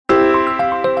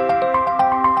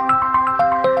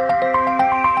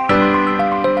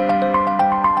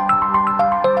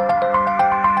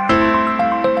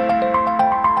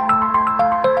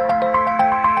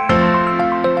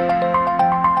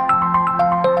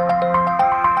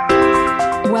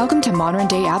Welcome to Modern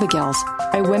Day Abigails,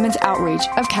 a women's outreach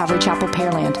of Calvary Chapel,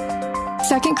 Pearland.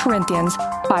 2 Corinthians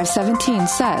 5:17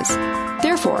 says,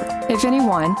 "Therefore, if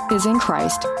anyone is in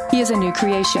Christ, he is a new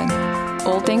creation.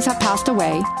 Old things have passed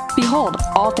away. Behold,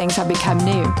 all things have become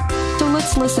new." So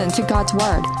let's listen to God's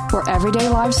Word, where everyday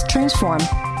lives transform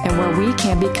and where we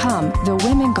can become the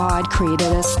women God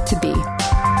created us to be.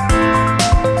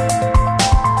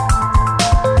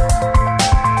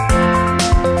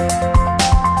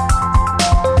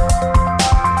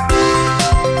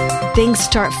 Things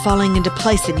start falling into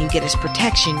place, and you get his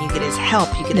protection, you get his help,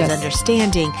 you get his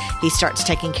understanding. He starts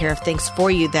taking care of things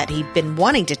for you that he'd been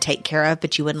wanting to take care of,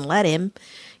 but you wouldn't let him,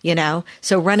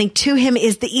 So running to him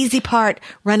is the easy part.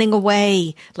 Running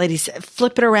away, ladies,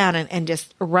 flip it around and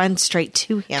just run straight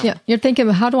to him. Yeah, you're thinking,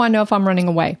 how do I know if I'm running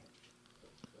away?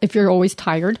 If you're always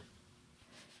tired,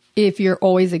 if you're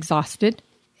always exhausted,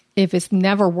 if it's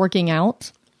never working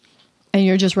out, and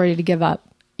you're just ready to give up,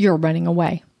 you're running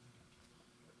away.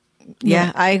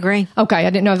 Yeah, I agree. Okay, I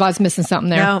didn't know if I was missing something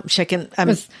there. No, chicken.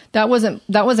 That wasn't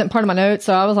part of my notes,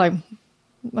 so I was like, I'm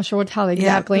not sure how to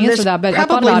exactly answer that. But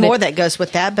probably I thought about more it. that goes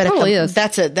with that. But Is.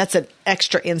 That's an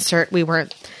extra insert we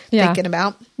weren't thinking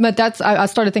about. But I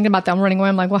started thinking about that. I'm running away.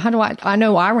 I'm like, well, how do I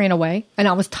know I ran away and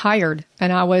I was tired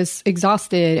and I was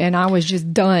exhausted and I was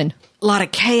just done. A lot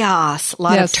of chaos, a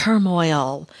lot of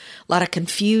turmoil, a lot of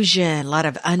confusion, a lot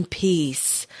of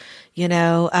unpeace.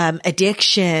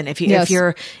 Addiction.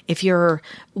 If you're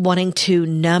wanting to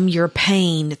numb your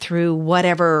pain through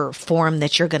whatever form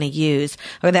that you're going to use,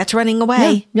 that's running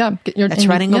away. Yeah, that's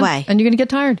running away, and you're going to get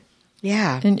tired.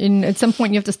 Yeah, and at some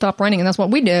point you have to stop running, and that's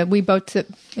what we did. We both,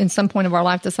 in some point of our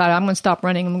life, decided I'm going to stop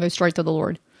running. I'm going to go straight to the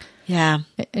Lord. Yeah,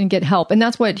 and get help. And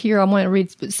that's what here I want to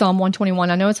read Psalm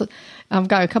 121. I know I've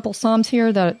got a couple Psalms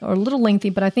here that are a little lengthy,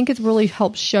 but I think it really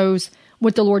helps shows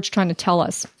what the Lord's trying to tell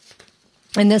us.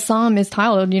 And this psalm is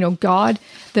titled, God,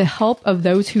 the help of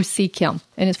those who seek him.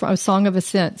 And it's from a song of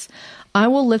ascents. I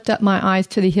will lift up my eyes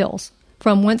to the hills.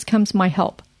 From whence comes my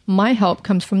help? My help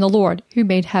comes from the Lord, who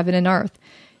made heaven and earth.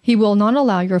 He will not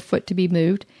allow your foot to be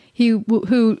moved. He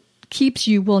who keeps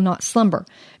you will not slumber.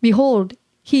 Behold,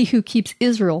 he who keeps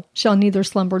Israel shall neither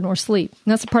slumber nor sleep.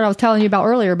 And that's the part I was telling you about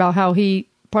earlier, about how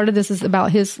part of this is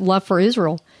about his love for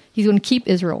Israel. He's going to keep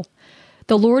Israel.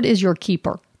 The Lord is your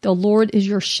keeper. The Lord is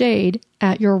your shade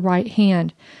at your right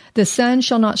hand. The sun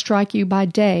shall not strike you by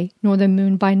day, nor the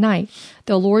moon by night.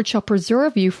 The Lord shall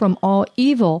preserve you from all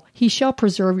evil. He shall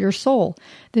preserve your soul.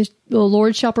 The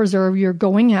Lord shall preserve your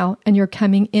going out and your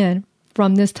coming in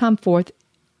from this time forth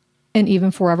and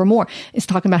even forevermore. It's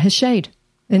talking about his shade.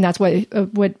 And that's what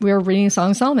we're reading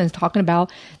Song of Solomon is talking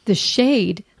about, the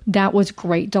shade that was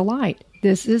great delight.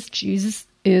 Jesus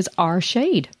is our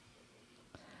shade.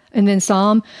 And then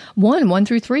Psalm 1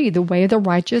 through 3, the way of the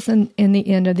righteous and the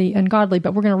end of the ungodly.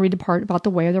 But we're going to read the part about the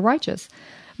way of the righteous.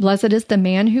 Blessed is the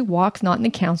man who walks not in the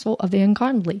counsel of the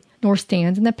ungodly, nor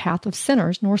stands in the path of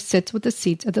sinners, nor sits with the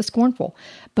seats of the scornful.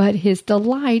 But his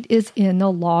delight is in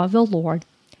the law of the Lord,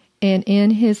 and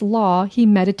in his law he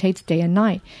meditates day and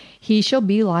night. He shall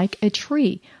be like a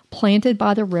tree planted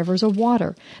by the rivers of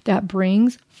water, that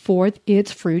brings forth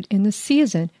its fruit in the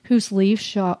season, whose leaves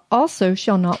shall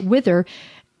not wither,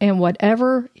 and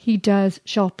whatever he does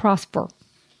shall prosper.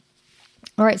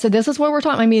 All right, so this is what we're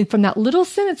talking. I mean, from that little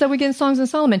sentence that we get in Songs of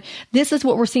Solomon, this is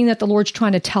what we're seeing that the Lord's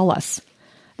trying to tell us.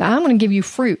 That I'm going to give you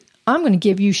fruit. I'm going to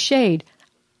give you shade.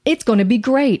 It's going to be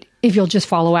great if you'll just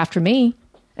follow after me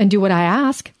and do what I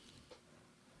ask.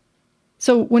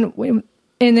 So and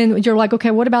then you're like,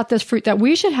 okay, what about this fruit that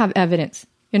we should have evidence?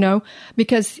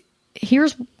 Because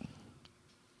here's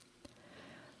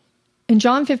in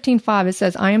John 15:5, it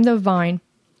says, I am the vine.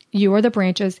 You are the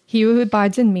branches. He who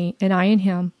abides in me and I in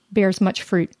him bears much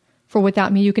fruit. For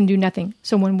without me, you can do nothing.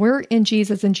 So when we're in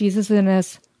Jesus and Jesus in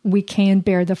us, we can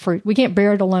bear the fruit. We can't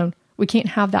bear it alone. We can't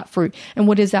have that fruit. And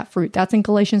what is that fruit? That's in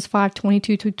Galatians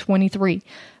 5:22-23.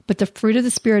 But the fruit of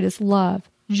the Spirit is love,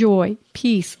 joy,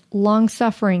 peace,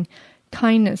 long-suffering,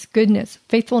 kindness, goodness,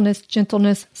 faithfulness,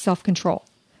 gentleness, self-control.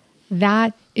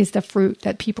 That is the fruit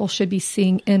that people should be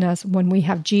seeing in us when we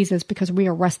have Jesus, because we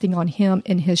are resting on him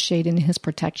in his shade and his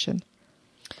protection.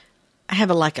 I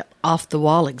have an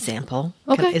off-the-wall example.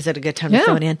 Okay. Is it a good time to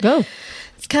throw it in? Go.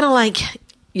 It's kind of like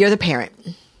you're the parent.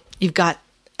 You've got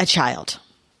a child.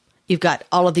 You've got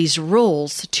all of these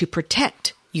rules to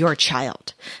protect your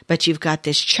child, but you've got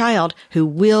this child who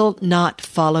will not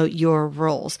follow your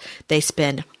rules. They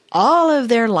spend all of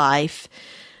their life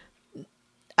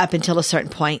up until a certain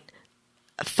point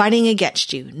fighting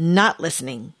against you, not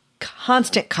listening,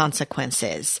 constant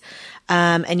consequences.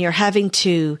 And you're having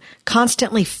to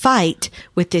constantly fight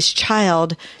with this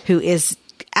child who is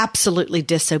absolutely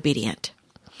disobedient.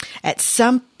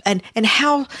 And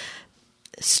how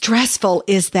stressful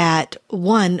is that,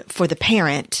 one, for the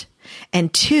parent,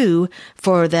 and two,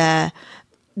 for the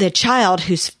child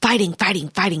who's fighting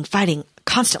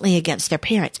constantly against their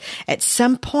parents. At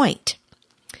some point,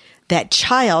 that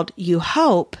child, you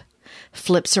hope,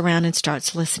 flips around and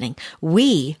starts listening.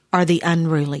 We are the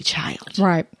unruly child.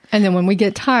 Right. And then when we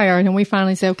get tired and we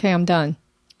finally say, okay, I'm done.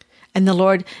 And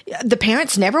the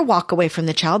parents never walk away from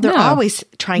the child. They're No, always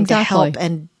trying to help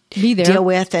and be there, deal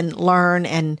with and learn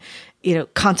and,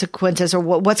 consequences or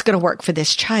what's going to work for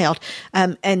this child.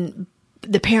 And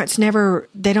the parents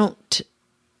they don't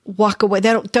walk away.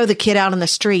 They don't throw the kid out on the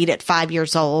street at 5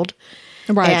 years old.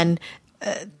 Right. And,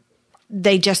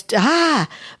 they just,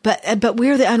 but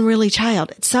we're the unruly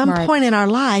child. At some point in our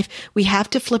life, we have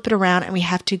to flip it around and we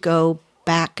have to go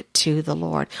back to the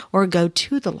Lord or go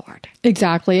to the Lord.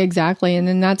 Exactly. And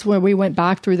then that's where we went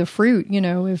back through the fruit.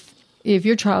 If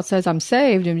your child says, I'm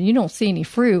saved, and you don't see any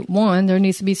fruit, one, there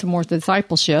needs to be some more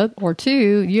discipleship, or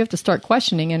two, you have to start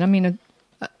questioning. And I mean,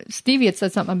 Stevie had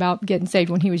said something about getting saved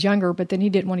when he was younger, but then he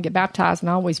didn't want to get baptized, and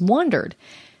I always wondered.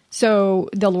 So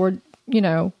the Lord,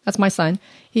 that's my son.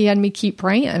 He had me keep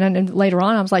praying. And then later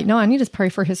on, I was like, no, I need to pray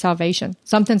for his salvation.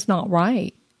 Something's not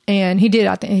right. And he did.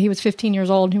 I think he was 15 years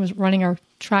old. And he was running our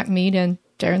track meet. And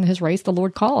during his race, the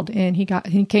Lord called. And he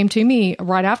came to me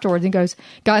right afterwards and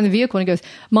got in the vehicle and he goes,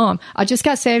 Mom, I just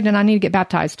got saved and I need to get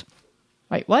baptized.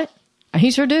 Like, what? And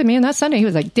he sure did, man. That Sunday, he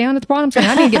was like down at the bottom saying,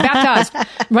 I need to get baptized.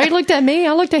 Ray looked at me.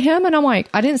 I looked at him and I'm like,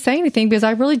 I didn't say anything because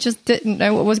I really just didn't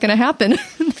know what was going to happen.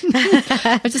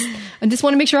 I just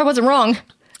want to make sure I wasn't wrong.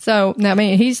 So, I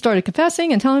mean, he started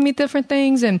confessing and telling me different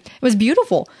things and it was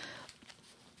beautiful.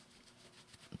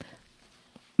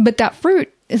 But that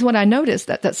fruit is what I noticed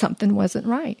that something wasn't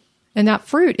right. And that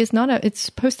fruit is it's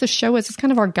supposed to show us, it's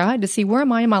kind of our guide to see where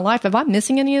am I in my life? If I'm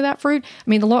missing any of that fruit? I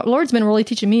mean, the Lord's been really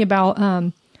teaching me about,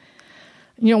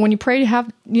 when you pray to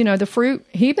have, the fruit,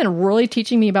 he's been really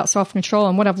teaching me about self-control.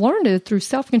 And what I've learned is through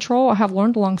self-control, I have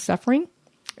learned long suffering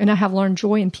and I have learned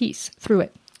joy and peace through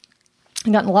it.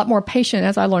 I've gotten a lot more patient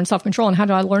as I learned self-control. And how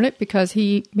do I learn it? Because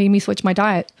he made me switch my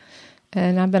diet.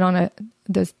 And I've been on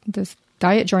this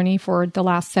diet journey for the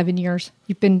last 7 years.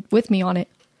 You've been with me on it.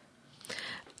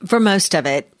 For most of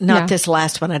it, not Yeah. this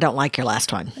last one. I don't like your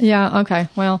last one. Yeah. Okay.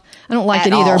 Well, I don't like At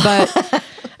it either, all. but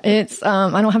it's,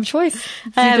 I don't have a choice.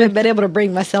 I haven't been able to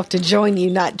bring myself to join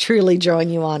you, not truly join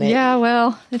you on it. Yeah.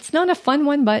 Well, it's not a fun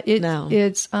one, but No.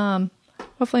 it's,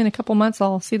 hopefully in a couple months,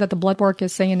 I'll see that the blood work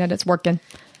is saying that it's working.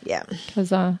 Yeah.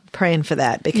 Cause, Praying for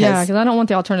that because cause I don't want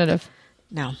the alternative.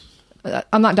 no.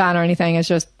 I'm not dying or anything. It's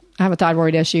just, I have a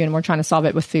thyroid issue and we're trying to solve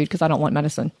it with food because I don't want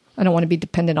medicine. I don't want to be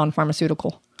dependent on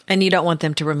pharmaceutical. And you don't want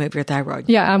them to remove your thyroid.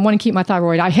 Yeah, I want to keep my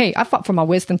thyroid. I fought for my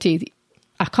wisdom teeth.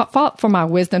 I fought for my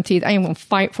wisdom teeth. I ain't going to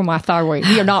fight for my thyroid.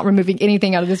 We are not removing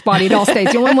anything out of this body. It all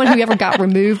stays. The only one who ever got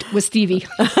removed was Stevie.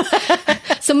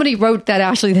 Somebody wrote that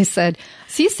actually. They said,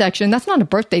 C-section, that's not a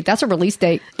birth date. That's a release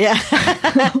date. Yeah.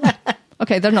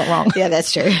 Okay, they're not wrong. Yeah,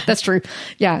 that's true. That's true.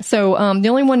 Yeah, so the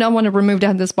only one I want to remove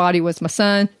out of this body was my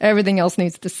son. Everything else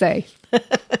needs to stay. I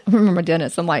remember my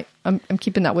dentist. I'm like, I'm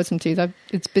keeping that wisdom tooth.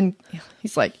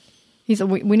 He's like,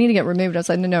 we need to get removed. I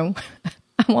said, no,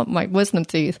 I want my wisdom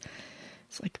teeth.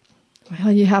 It's like,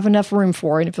 well, you have enough room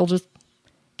for it. If you'll just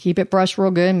keep it brushed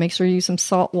real good and make sure you use some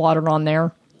salt water on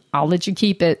there, I'll let you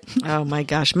keep it. Oh my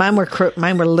gosh. Mine were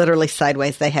literally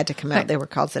sideways. They had to come out. They were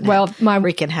causing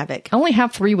wreaking havoc. I only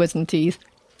have 3 wisdom teeth.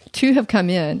 2 have come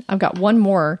in. I've got 1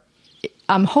 more.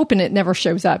 I'm hoping it never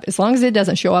shows up. As long as it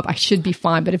doesn't show up, I should be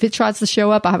fine. But if it tries to show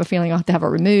up, I have a feeling I'll have to have it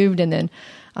removed. And then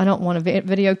I don't want a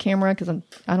video camera because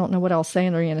I don't know what I'll say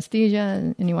under anesthesia.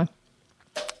 And anyway.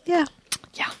 Yeah.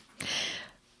 Yeah.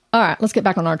 All right. Let's get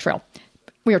back on our trail.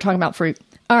 We were talking about fruit.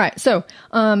 All right. So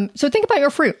think about your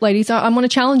fruit, ladies. I'm going to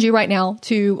challenge you right now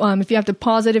to, if you have to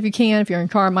pause it, if you can, if you're in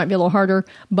car, it might be a little harder,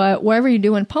 but whatever you're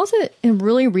doing, pause it and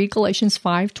really read Galatians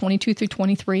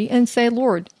 5:22-23 and say,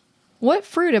 Lord, what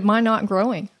fruit am I not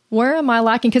growing? Where am I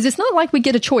lacking? Because it's not like we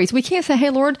get a choice. We can't say, hey,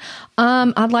 Lord,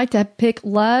 I'd like to pick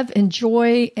love and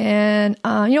joy and,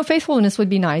 faithfulness would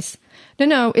be nice.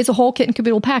 No, it's a whole kit and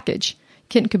caboodle package.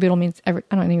 Kit and caboodle means I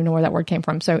don't even know where that word came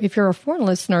from. So if you're a foreign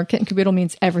listener, kit and caboodle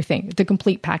means everything, the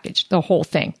complete package, the whole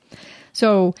thing.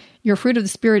 So your fruit of the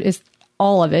Spirit is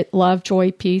all of it: love,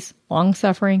 joy, peace,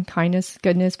 long-suffering, kindness,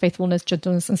 goodness, faithfulness,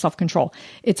 gentleness, and self-control.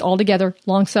 It's all together.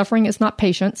 Long-suffering is not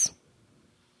patience.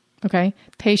 Okay?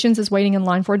 Patience is waiting in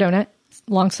line for a donut.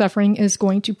 Long-suffering is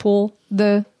going to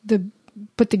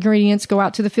put the ingredients, go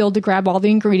out to the field to grab all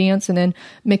the ingredients, and then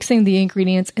mixing the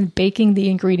ingredients and baking the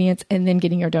ingredients and then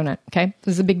getting your donut. Okay?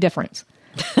 There's a big difference.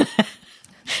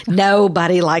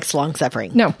 Nobody likes long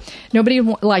suffering. No, nobody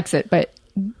likes it, but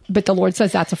the Lord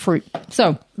says that's a fruit.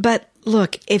 So, but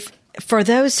look, if for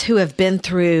those who have been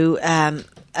through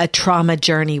a trauma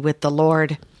journey with the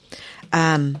Lord,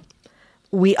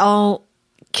 we all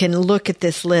can look at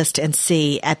this list and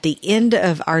see at the end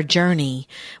of our journey,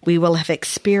 we will have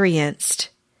experienced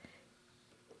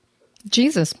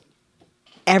Jesus,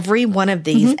 every one of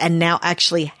these, and now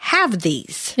actually have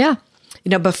these. Yeah. You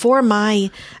know, before my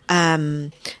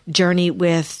journey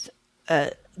with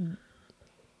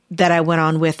that I went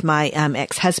on with my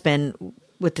ex-husband,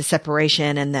 with the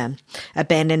separation and the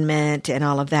abandonment and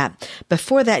all of that.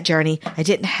 Before that journey, I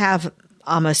didn't have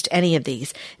almost any of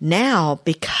these. Now,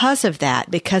 because of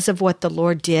that, because of what the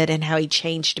Lord did and how he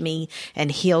changed me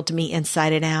and healed me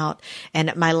inside and out,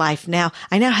 and my life now,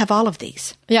 I now have all of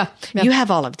these. Yeah. You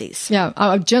have all of these.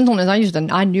 Yeah. Gentleness.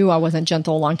 I knew I wasn't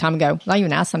gentle a long time ago. I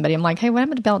even asked somebody, I'm like, hey, what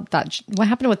happened about that? What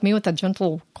happened with me with that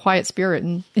gentle, quiet spirit?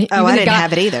 And I didn't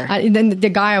have it either. Then the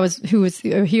guy he was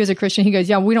a Christian. He goes,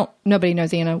 yeah, nobody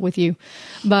knows Anna with you.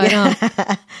 But,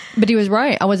 but he was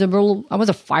right. I was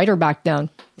a fighter back then.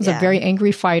 I was a very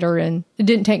angry fighter, and it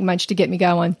didn't take much to get me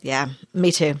going. Yeah,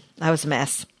 me too. I was a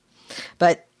mess.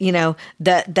 But, you know,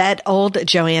 that old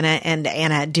Joanna and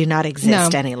Anna do not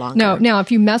exist any longer. No. Now,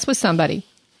 if you mess with somebody,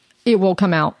 it will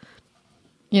come out.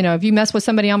 You know, if you mess with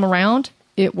somebody I'm around,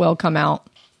 it will come out.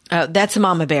 Oh, that's a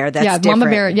mama bear. That's different.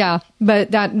 Mama bear. Yeah. But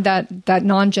that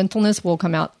non-gentleness will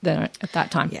come out then at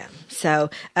that time. Yeah. So,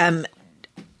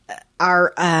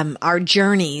 our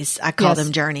journeys, I call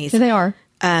them journeys. Yeah, they are.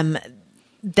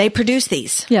 They produce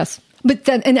these. Yes. But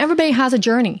and everybody has a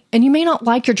journey, and you may not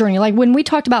like your journey. Like when we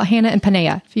talked about Hannah and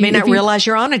Peninnah, you may not realize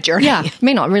you're on a journey. Yeah, you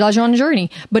may not realize you're on a journey.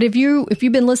 But if you've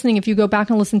been listening, if you go back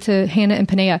and listen to Hannah and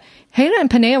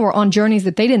Peninnah were on journeys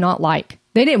that they did not like.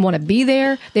 They didn't want to be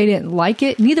there. They didn't like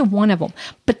it. Neither one of them.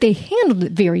 But they handled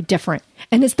it very different.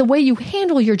 And it's the way you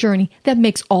handle your journey that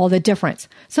makes all the difference.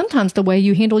 Sometimes the way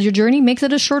you handle your journey makes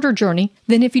it a shorter journey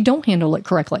than if you don't handle it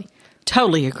correctly.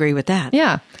 Totally agree with that.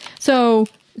 Yeah. So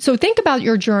think about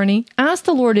your journey. Ask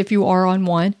the Lord if you are on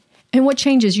one and what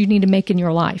changes you need to make in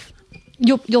your life.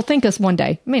 You'll think us one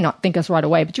day. You may not think us right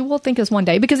away, but you will think us one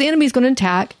day because the enemy's going to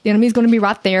attack. The enemy's going to be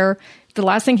right there. The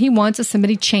last thing he wants is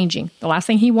somebody changing. The last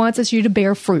thing he wants is you to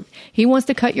bear fruit. He wants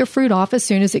to cut your fruit off as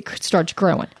soon as it starts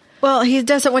growing. Well, he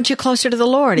doesn't want you closer to the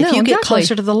Lord. If you get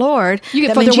closer to the Lord, you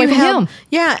get further away from him.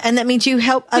 Yeah, and that means you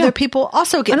help other people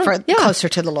also get closer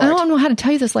to the Lord. I don't know how to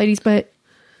tell you this, ladies, but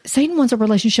Satan wants a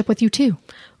relationship with you too.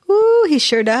 Ooh, he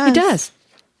sure does. He does.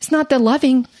 It's not the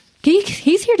loving.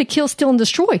 He's here to kill, steal, and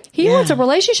destroy. He wants a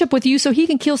relationship with you so he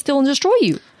can kill, steal, and destroy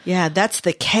you. Yeah, that's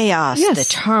the chaos, the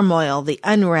turmoil, the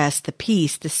unrest, the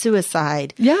peace, the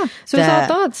suicide. Yeah, suicidal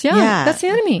thoughts. Yeah, that's the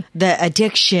enemy. The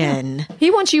addiction. Yeah.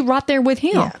 He wants you right there with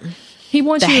him. Yeah. He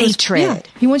wants the hatred.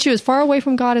 He wants you as far away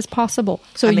from God as possible.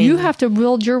 So you have to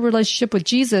build your relationship with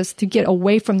Jesus to get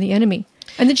away from the enemy.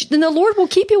 And then the Lord will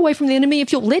keep you away from the enemy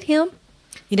if you'll let him.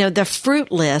 You know, the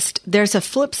fruit list, there's a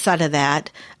flip side of that.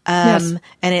 And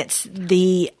it's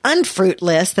the unfruit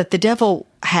list that the devil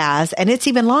has, and it's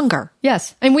even longer.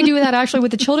 Yes. And we do that actually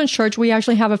with the children's church. We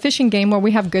actually have a fishing game where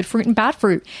we have good fruit and bad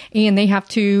fruit. And they have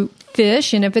to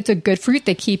fish, and if it's a good fruit,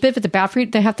 they keep it. If it's a bad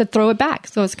fruit, they have to throw it back.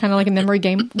 So it's kind of like a memory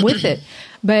game with it.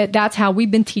 But that's how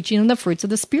we've been teaching them the fruits of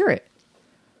the Spirit.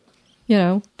 You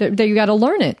know, you got to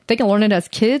learn it. They can learn it as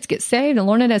kids, get saved, and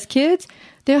learn it as kids.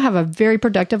 They'll have a very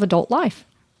productive adult life.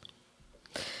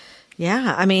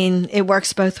 Yeah, I mean, it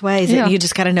works both ways. Yeah. You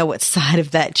just got to know what side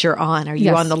of that you're on. Are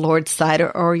you on the Lord's side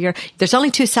or you're... There's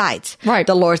only two sides. Right.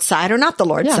 The Lord's side or not the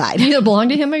Lord's side. You either belong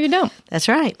to him or you don't. That's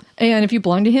right. And if you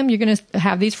belong to him, you're going to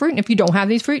have these fruit. And if you don't have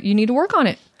these fruit, you need to work on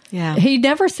it. Yeah. He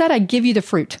never said, I give you the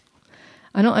fruit.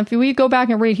 If we go back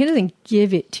and read, he doesn't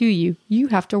give it to you. You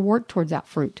have to work towards that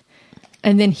fruit.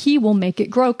 And then he will make it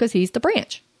grow because he's the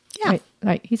branch. Yeah.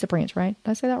 Right. He's a branch, right?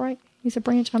 Did I say that right? He's a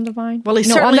branch, I'm the vine. Well,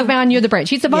 I'm the vine, you're the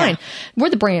branch. He's the vine. Yeah. We're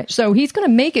the branch. So he's going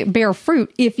to make it bear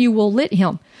fruit if you will let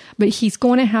him. But he's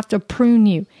going to have to prune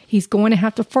you. He's going to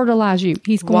have to fertilize you.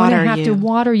 He's going to have to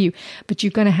water you. But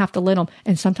you're going to have to let him.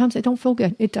 And sometimes it don't feel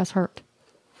good. It does hurt.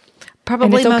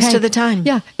 Probably most of the time.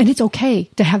 Yeah. And it's okay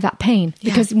to have that pain.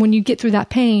 Because when you get through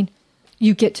that pain,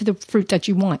 you get to the fruit that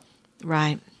you want.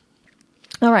 Right.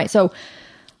 All right. So...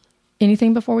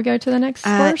 anything before we go to the next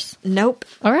verse? Nope.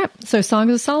 All right. So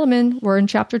Songs of Solomon, we're in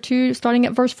chapter 2, starting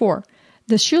at verse 4.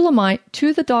 The Shulamite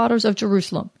to the daughters of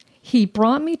Jerusalem. He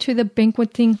brought me to the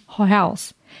banqueting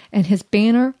house, and his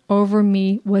banner over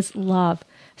me was love.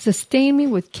 Sustain me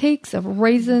with cakes of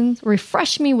raisins,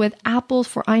 refresh me with apples,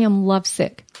 for I am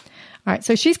lovesick. All right.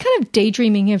 So she's kind of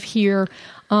daydreaming of here.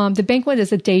 The banquet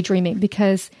is a daydreaming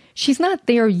because she's not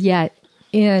there yet,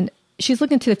 and she's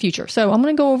looking to the future. So I'm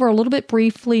going to go over a little bit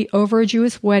briefly over a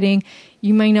Jewish wedding.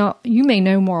 You may know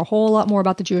a whole lot more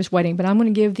about the Jewish wedding, but I'm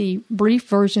going to give the brief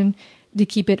version to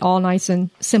keep it all nice and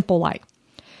simple like.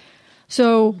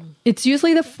 So it's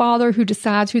usually the father who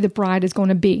decides who the bride is going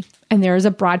to be, and there is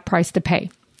a bride price to pay.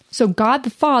 So God the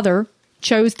Father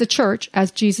chose the church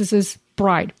as Jesus's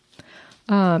bride.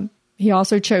 He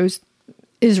also chose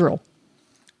Israel,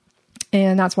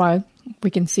 and that's why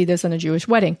we can see this in a Jewish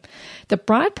wedding. The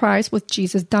bride price was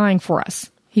Jesus dying for us.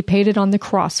 He paid it on the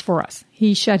cross for us.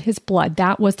 He shed his blood.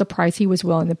 That was the price he was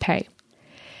willing to pay.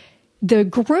 The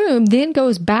groom then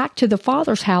goes back to the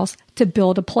Father's house to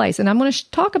build a place. And I'm going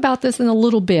to talk about this in a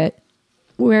little bit,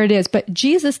 where it is. But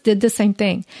Jesus did the same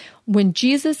thing. When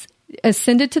Jesus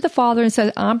ascended to the Father and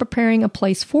said, I'm preparing a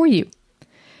place for you.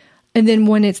 And then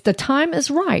when the time is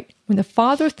right, when the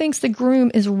Father thinks the groom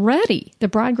is ready, the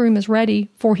bridegroom is ready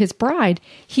for his bride,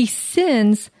 he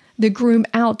sends the groom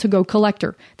out to go collect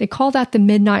her. They call that the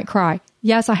midnight cry.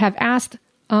 Yes, I have asked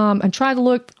and tried to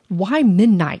look, why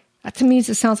midnight? That to me it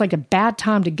sounds like a bad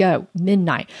time to go,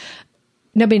 midnight.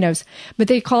 Nobody knows. But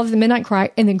they call it the midnight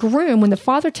cry. And the groom, when the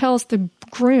father tells the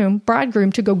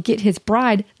bridegroom to go get his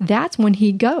bride, that's when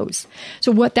he goes.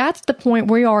 So that's the point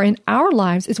where we are in our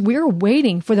lives, is we're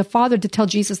waiting for the Father to tell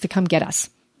Jesus to come get us.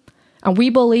 And we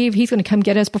believe he's going to come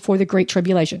get us before the great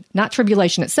tribulation. Not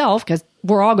tribulation itself, because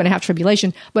we're all going to have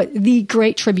tribulation, but the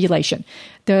great tribulation.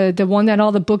 The one that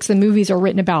all the books and movies are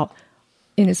written about.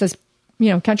 And it says,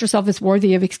 count yourself as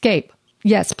worthy of escape.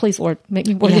 Yes, please, Lord, make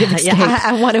me worthy of escape. Yeah,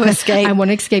 I want to escape. I want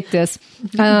to escape this.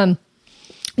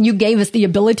 You gave us the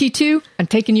ability to. I'm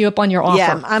taking you up on your offer.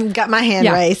 Yeah, I've got my hand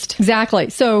raised. Exactly.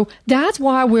 So that's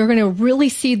why we're going to really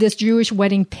see this Jewish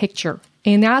wedding picture.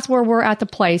 And that's where we're at the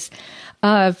place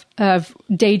of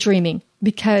daydreaming.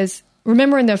 Because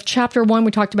remember in the chapter 1,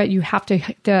 we talked about you have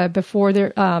to before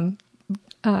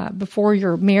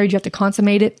you're married, you have to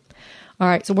consummate it. All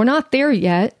right. So we're not there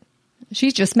yet.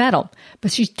 She's just met him,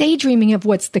 but she's daydreaming of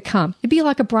what's to come. It'd be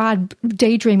like a bride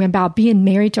daydreaming about being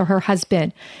married to her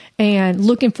husband and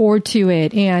looking forward to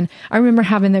it. And I remember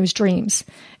having those dreams.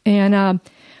 And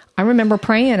I remember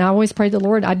praying. I always prayed to the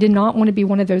Lord. I did not want to be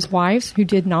one of those wives who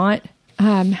did not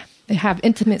have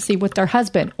intimacy with their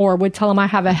husband, or would tell him I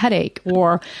have a headache,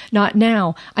 or not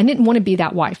now. I didn't want to be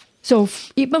that wife. So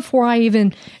even before I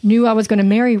even knew I was going to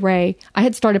marry Ray, I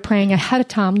had started praying ahead of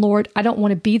time, Lord, I don't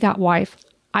want to be that wife.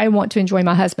 I want to enjoy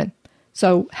my husband.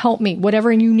 So help me.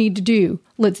 Whatever you need to do,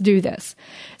 let's do this.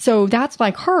 So that's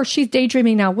like her. She's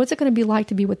daydreaming now. What's it going to be like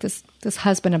to be with this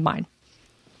husband of mine?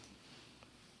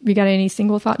 You got any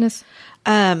single thoughtness?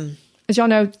 As y'all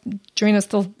know, Drina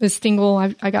still is single.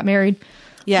 I got married.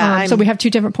 Yeah. So we have two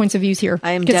different points of views here.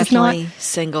 I am definitely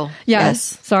single.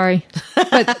 Yes. Sorry.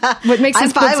 But what makes I'm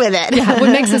this fine book, with it. Yeah,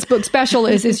 what makes this book special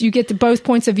is you get to both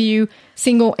points of view,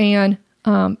 single and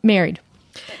married.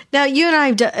 Now, you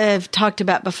and I have talked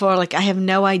about before, like I have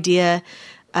no idea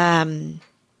what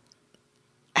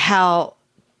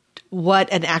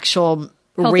an actual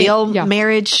Healthy, real yeah.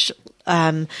 marriage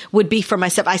would be for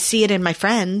myself. I see it in my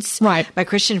friends, right? My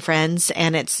Christian friends,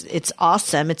 and it's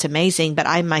awesome. It's amazing, but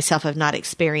I myself have not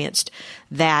experienced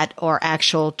that or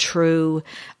actual true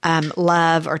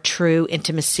love or true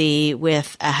intimacy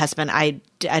with a husband. I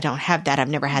don't have that. I've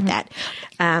never had that.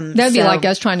 That'd be like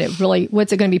us trying to really,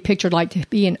 what's it going to be pictured like to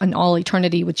be in all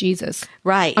eternity with Jesus?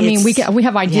 Right. I mean, we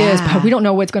have ideas, yeah. but we don't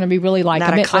know what it's going to be really like.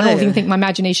 Not I a clue. don't even think my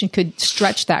imagination could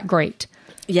stretch that great.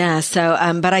 Yeah. So,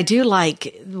 but I do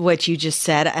like what you just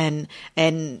said,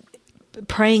 and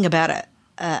praying about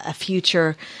a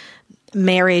future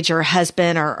marriage or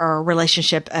husband or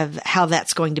relationship of how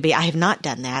that's going to be. I have not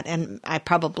done that, and I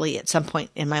probably at some point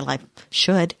in my life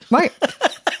should. Right.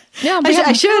 Yeah,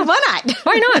 I should. Why not?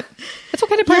 Why not? It's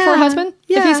okay to pray for a husband.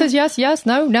 Yeah. If he says yes, yes,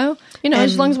 no, no.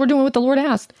 As long as we're doing what the Lord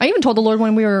asked. I even told the Lord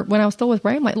when I was still with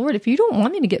Ray, I'm like, Lord, if you don't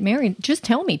want me to get married, just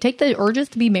tell me. Take the urges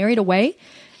to be married away,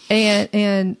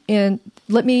 and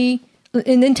let me,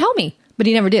 and then tell me. But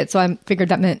he never did, so I figured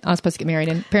that meant I was supposed to get married,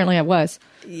 and apparently I was.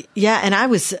 Yeah, and I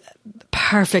was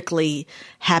perfectly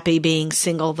happy being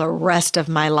single the rest of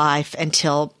my life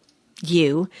until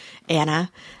you,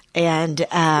 Anna. And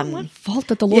my fault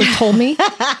that the Lord told me.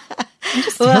 I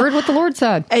just heard what the Lord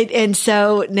said. And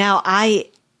so now I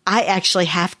actually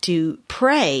have to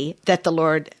pray that the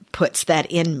Lord puts that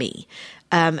in me.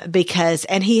 Because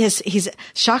he's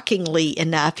shockingly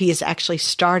enough, he has actually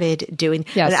started doing,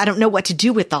 yes. I don't know what to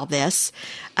do with all this,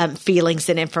 feelings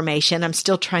and information. I'm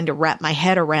still trying to wrap my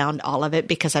head around all of it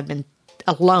because I've been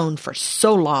alone for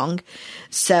so long.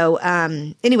 So,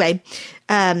 anyway,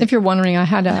 if you're wondering,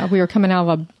 we were coming out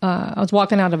of I was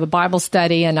walking out of a Bible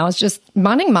study, and I was just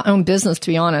minding my own business, to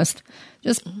be honest,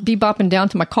 just bebopping down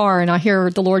to my car, and I hear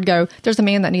the Lord go, "There's a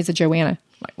man that needs a Joanna." I'm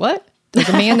like, what? There's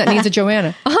a man that needs a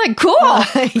Joanna. I'm like, cool.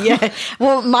 Yeah.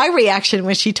 Well, my reaction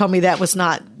when she told me that was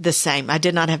not the same. I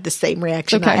did not have the same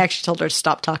reaction. Okay. I actually told her to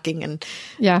stop talking, and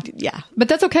yeah. But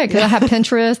that's okay, because I have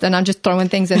Pinterest, and I'm just throwing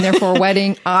things in there for a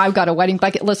wedding. I've got a wedding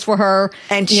bucket list for her.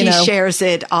 And she shares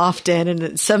it often.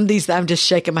 And some of these, I'm just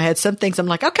shaking my head. Some things I'm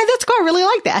like, okay, that's cool. I really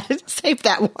like that. Save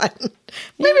that one.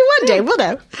 Maybe one day we'll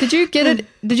know. Did you get it?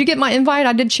 Did you get my invite?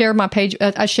 I did share my page.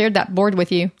 I shared that board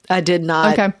with you. I did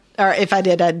not. Okay. Or if I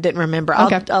did, I didn't remember.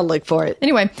 I'll look for it.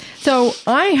 Anyway, so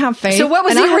I have faith. So what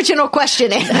was the original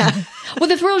question, Anna? Well,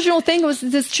 the original thing was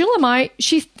this Shulamite,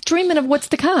 she's dreaming of what's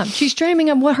to come. She's dreaming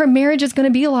of what her marriage is going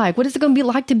to be like. What is it going to be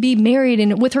like to be married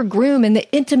and with her groom and the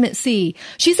intimacy?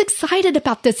 She's excited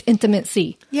about this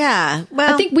intimacy. Yeah.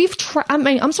 Well, I think we have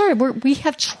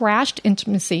trashed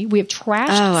intimacy. We have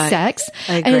trashed sex.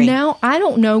 I agree. And now I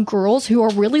don't know girls who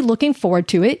are really looking forward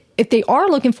to it. If they are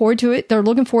looking forward to it, they're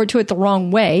looking forward to it the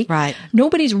wrong way. Right.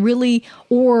 Nobody's really,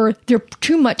 or there's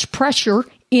too much pressure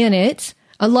in it.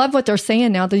 I love what they're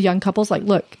saying now. The young couples, like,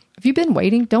 look, if you've been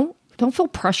waiting, don't feel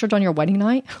pressured on your wedding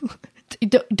night.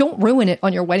 Don't ruin it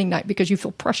on your wedding night because you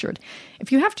feel pressured.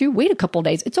 If you have to, wait a couple of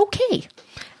days. It's okay.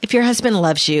 If your husband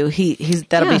loves you,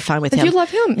 that'll be fine with him. If you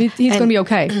love him, he's going to be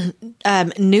okay.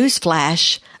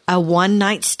 Newsflash: a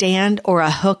one-night stand or a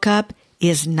hookup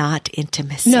is not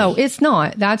intimacy. No, it's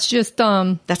not. That's just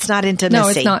that's not intimacy. No,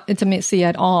 it's not intimacy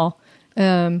at all.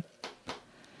 I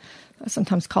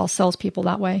sometimes call salespeople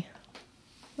that way.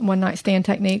 One night stand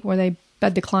technique where they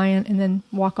bed the client and then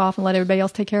walk off and let everybody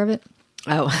else take care of it.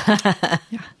 Oh,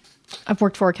 yeah. I've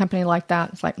worked for a company like that.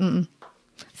 It's like,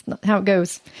 it's not how it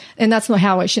goes. And that's not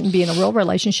how it shouldn't be in a real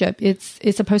relationship. It's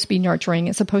supposed to be nurturing.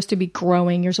 It's supposed to be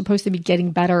growing. You're supposed to be getting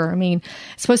better. I mean,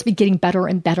 it's supposed to be getting better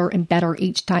and better and better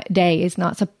each day.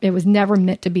 It was never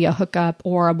meant to be a hookup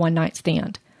or a one night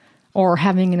stand or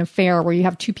having an affair where you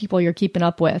have two people you're keeping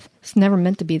up with. It's never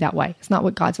meant to be that way. It's not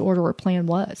what God's order or plan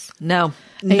was. No,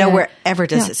 nowhere ever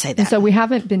does it say that. And so we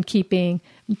haven't been keeping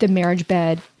the marriage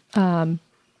bed.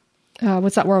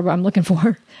 What's that word I'm looking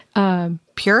for?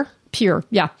 Pure? Pure.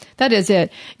 Yeah, that is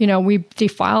it. We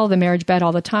defile the marriage bed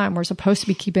all the time. We're supposed to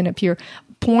be keeping it pure.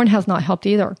 Porn has not helped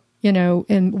either.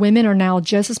 And women are now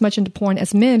just as much into porn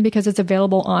as men because it's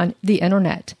available on the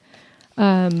internet.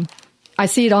 I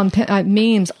see it on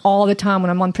memes all the time. When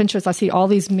I'm on Pinterest, I see all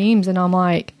these memes and I'm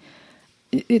like,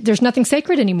 there's nothing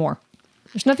sacred anymore.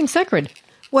 There's nothing sacred.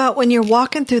 Well, when you're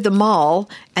walking through the mall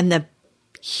and the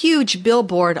huge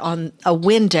billboard on a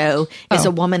window is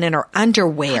a woman in her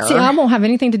underwear. See, I won't have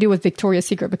anything to do with Victoria's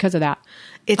Secret because of that.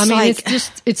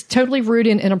 It's totally rude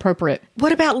and inappropriate.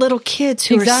 What about little kids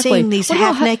who are seeing these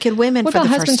half-naked women for the first time?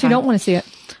 What about husbands who don't want to see it?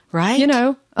 Right.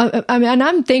 And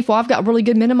I'm thankful. I've got really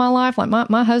good men in my life, like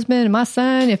my husband and my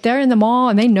son. If they're in the mall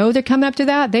and they know they're coming up to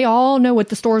that, they all know what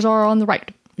the stores are on the right.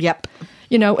 Yep.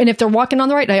 And if they're walking on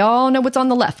the right, they all know what's on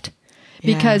the left.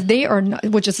 Because they are not,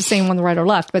 which is the same on the right or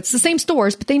left, but it's the same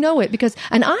stores, but they know it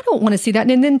and I don't want to see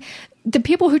that. And then the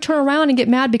people who turn around and get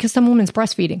mad because some woman's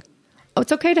breastfeeding. Oh,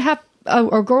 it's okay to have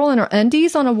a girl in her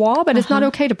undies on a wall, but it's not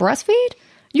okay to breastfeed.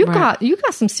 You got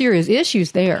some serious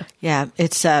issues there. Yeah.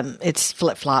 It's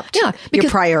flip-flopped. Yeah. Your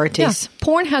priorities. Yeah,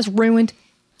 porn has ruined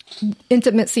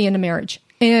intimacy in a marriage.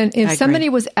 And if somebody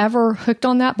was ever hooked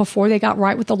on that before they got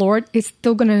right with the Lord, it's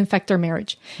still going to affect their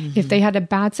marriage. Mm-hmm. If they had a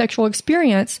bad sexual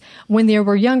experience when they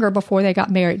were younger before they got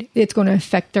married, it's going to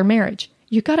affect their marriage.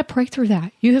 You got to pray through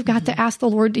that. You have got to ask the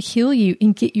Lord to heal you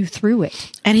and get you through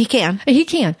it. And He can. He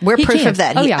can. We're proof of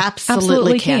that. He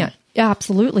absolutely can.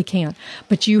 Absolutely can.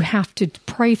 But you have to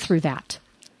pray through that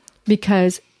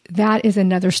because that is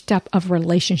another step of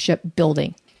relationship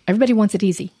building. Everybody wants it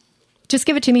easy. Just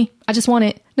give it to me. I just want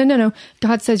it. No.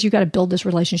 God says you got to build this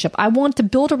relationship. I want to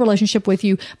build a relationship with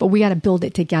you, but we got to build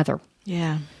it together.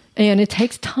 Yeah. And it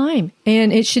takes time.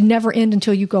 And it should never end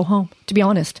until you go home, to be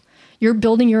honest. You're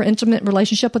building your intimate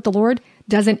relationship with the Lord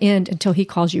doesn't end until He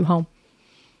calls you home.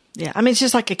 Yeah. I mean, it's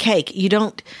just like a cake. You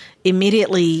don't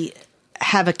immediately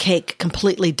have a cake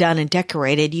completely done and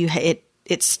decorated.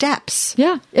 It's steps.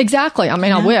 Yeah, exactly. I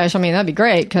mean, I wish. I mean, that'd be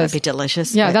great because that'd be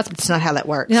delicious. Yeah, it's not how that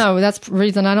works. No, that's the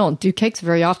reason I don't do cakes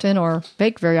very often or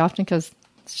bake very often because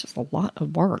it's just a lot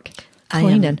of work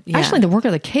cleaning. Actually, the work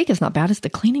of the cake is not bad. It's the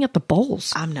cleaning up the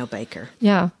bowls. I'm no baker.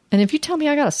 Yeah, and if you tell me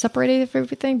I got to separate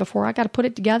everything before I got to put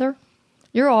it together,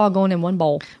 you're all going in one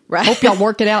bowl. Right. Hope y'all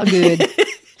work it out good.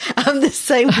 I'm the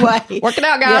same way. Work it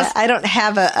out, guys. Yeah, I don't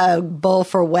have a bowl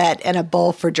for wet and a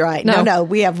bowl for dry. No. No,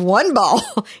 we have one bowl.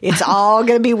 It's all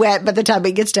going to be wet by the time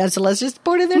it gets done. So let's just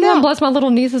pour it in there now. Bless my little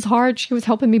niece's heart. She was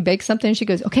helping me bake something. She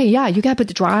goes, okay, yeah, you got to put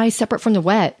the dry separate from the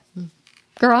wet.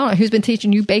 Girl, I don't know who's been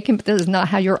teaching you baking, but this is not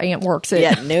how your aunt works it.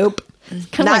 Yeah, nope.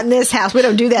 Not Not in this house. We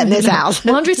don't do that in this house.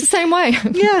 Laundry's the same way.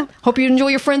 Yeah. Hope you enjoy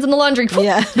your friends in the laundry.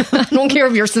 Yeah. I don't care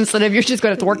if you're sensitive. You're just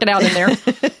going to have to work it out in there.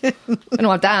 I don't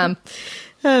have time.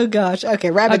 Oh, gosh. Okay,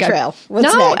 rabbit trail.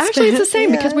 What's no, next? actually, it's the same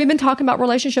Yeah. because we've been talking about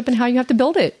relationship and how you have to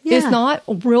build it. Yeah. It's not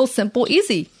real simple,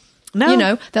 easy. No. You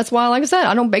know, that's why, like I said,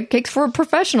 I don't bake cakes for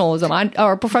professionalism.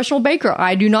 Or a professional baker.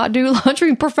 I do not do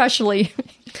laundry professionally.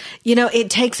 You know, it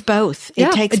takes both. It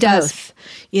Yeah, takes it does. both.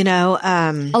 You know,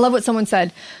 I love what someone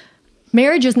said.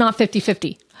 Marriage is not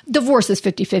 50-50. Divorce is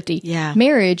 50-50. Yeah.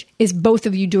 Marriage is both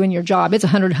of you doing your job. It's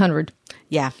 100-100.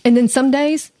 yeah. And then some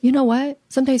days, you know what?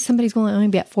 Some days somebody's going to only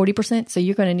be at 40%, so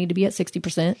you're going to need to be at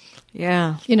 60%.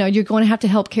 Yeah. You know, you're going to have to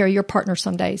help carry your partner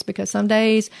some days because some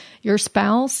days your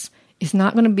spouse is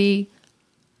not going to be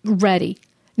ready.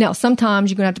 Now, sometimes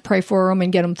you're going to have to pray for them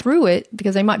and get them through it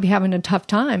because they might be having a tough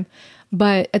time.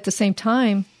 But at the same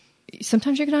time,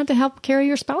 sometimes you're going to have to help carry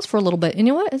your spouse for a little bit. And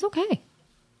you know what? It's okay.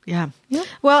 Yeah. Yeah.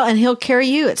 Well, and he'll carry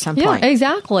you at some Yeah, point.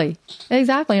 exactly.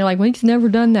 Exactly. You're like, well, he's never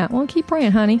done that. Well, keep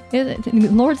praying, honey. The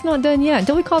Lord's not done yet.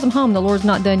 Until he calls him home, the Lord's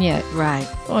not done yet. Right.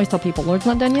 I always tell people, Lord's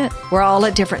not done yet. We're all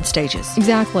at different stages.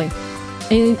 Exactly.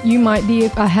 And you might be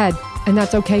ahead, and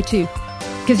that's okay too.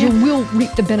 Because you will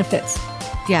reap the benefits.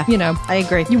 Yeah. You know, I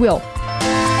agree. you will.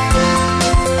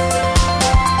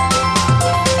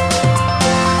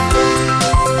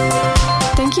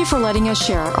 Thank you for letting us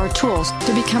share our tools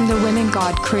to become the women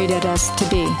God created us to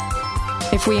be.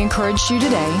 If we encouraged you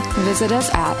today, visit us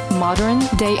at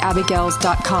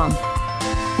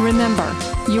moderndayabigails.com.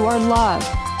 Remember, you are loved,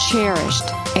 cherished,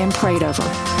 and prayed over.